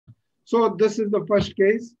So this is the first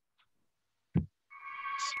case.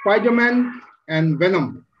 Spider-Man and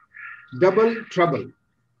Venom, double trouble.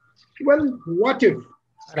 Well, what if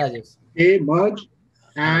they merge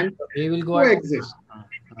and coexist?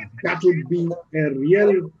 That would be a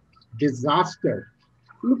real disaster.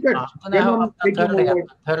 Look at Venom taking over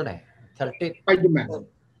Spider-Man.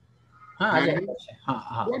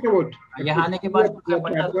 What about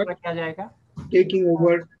taking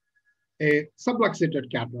over a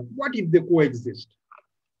subluxated cataract? What if they coexist?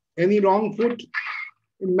 Any wrong foot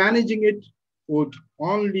in managing it would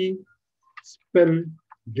only spell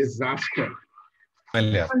disaster.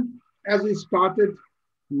 And as we started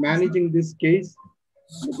managing this case,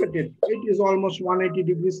 look at it. It is almost 180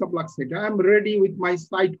 degrees subluxated. I'm ready with my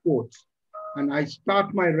side ports, and I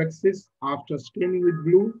start my rhexis after staining with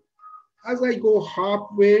blue. As I go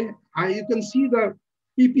halfway, you can see the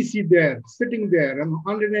PPC there, sitting there, and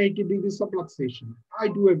 180 degrees subluxation. I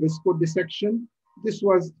do a visco dissection. This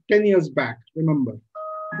was 10 years back, remember.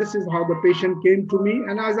 This is how the patient came to me.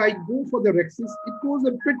 And as I go for the rhexis, it goes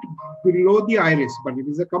a bit below the iris, but it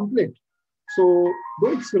is a complete. So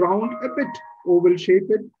though it's round, a bit oval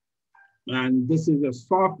shaped. And this is a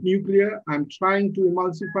soft nuclear. I'm trying to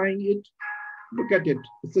emulsifying it. Look at it.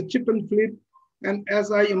 It's a chip and flip. And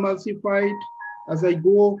as I emulsify it, as I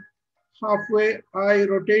go halfway, I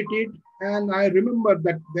rotate it. And I remember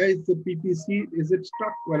that there is the PPC. Is it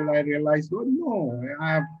stuck? Well, I realized, oh no,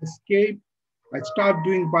 I have escaped. I start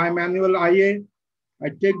doing bimanual IA. I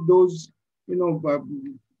take those,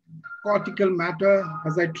 cortical matter.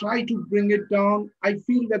 As I try to bring it down, I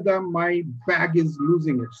feel that my bag is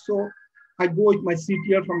losing it. So I go with my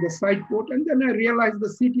CTR from the side port, and then I realize the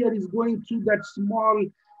CTR is going through that small,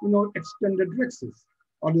 extended rhexis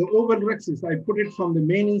or the oval rhexis. I put it from the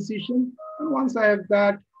main incision, and once I have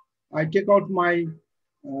that, I take out my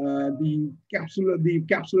the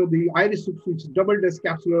iris switch double disc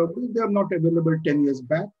capsular. They are not available 10 years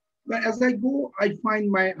back. But as I go, I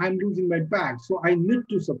find I'm losing my bag, so I need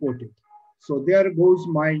to support it. So there goes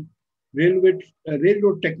my railroad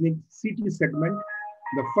technique CT segment.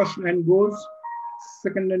 The first end goes,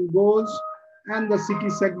 second end goes, and the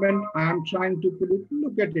CT segment, I'm trying to pull it.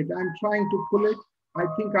 Look at it, I'm trying to pull it. I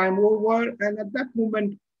think I'm over, and at that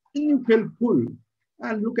moment, you can pull.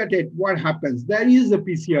 And look at it, what happens? There is a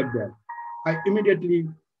PCR there. I immediately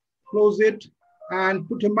close it and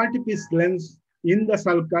put a multi-piece lens in the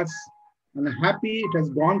sulcus. And happy it has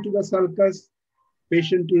gone to the sulcus.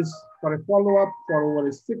 Patient is for a follow-up for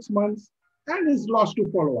over 6 months and is lost to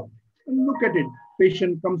follow-up. And look at it,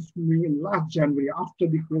 patient comes to me in last January after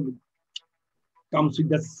the COVID, comes with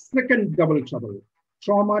the second double trouble.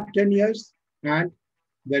 Trauma 10 years, and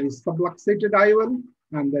there is subluxated IOL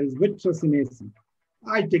and there is vitreous in AC.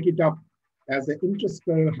 I take it up as an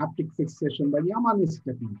intrascleral haptic fixation by Yaman's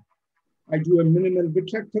technique. I do a minimal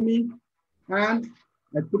vitrectomy and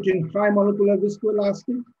I put in tri-molecular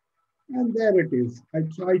viscoelastic, and there it is. I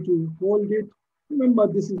try to hold it. Remember,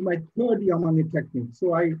 this is my third Yamani technique.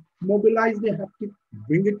 So I mobilize the haptic,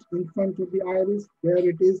 bring it in front of the iris. There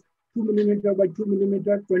it is, 2 millimeter by 2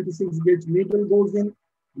 millimeter, 26 gauge needle goes in.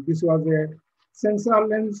 This was a sensor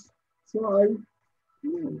lens. So I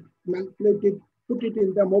manipulate it, put it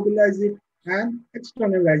in the, mobilize it, and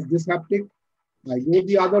externalize this haptic. I go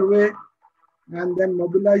the other way and then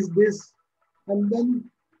mobilize this, and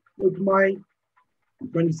then with my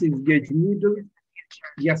 26 gauge needle,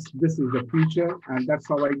 yes, this is the feature, and that's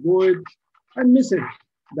how I go it. I miss it.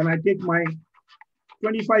 Then I take my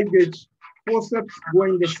 25 gauge forceps,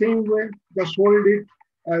 going the same way, just hold it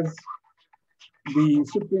as the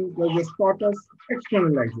supine the spotters,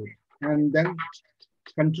 externalize it, and then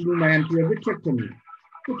continue my anterior vitrectomy.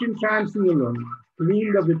 Put in triamcinolone,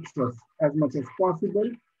 clean the vitreous as much as possible.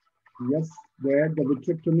 Yes, there the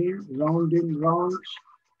vitrectomy, round in, round,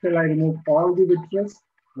 till I remove all the vitreous,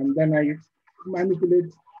 and then I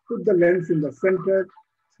manipulate, put the lens in the center,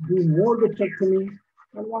 do more vitrectomy,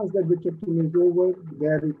 and once the vitrectomy is over,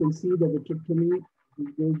 there you can see the vitrectomy,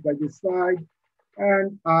 it goes by the side,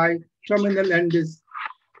 and terminal end is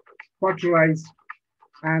cauterized,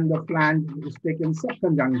 and the flange is taken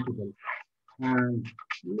subconjunctival. And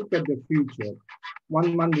look at the future.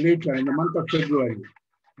 1 month later, in the month of February,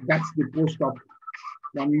 that's the post-op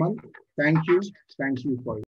 1 month. Thank you for it.